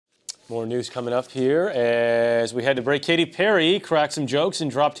More news coming up here as we had to break. Katy Perry cracked some jokes and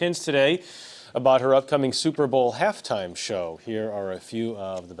dropped hints today about her upcoming Super Bowl halftime show. Here are a few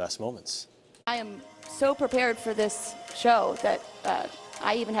of the best moments. I am so prepared for this show that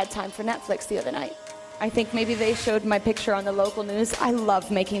I even had time for Netflix the other night. I think maybe they showed my picture on the local news. I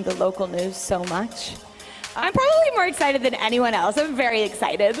love making the local news so much. I'm probably more excited than anyone else. I'm very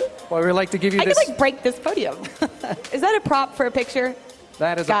excited. Well, we'd like to give you this. I could like break this podium. Is that a prop for a picture?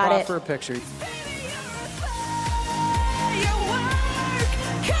 That is a prop for a picture.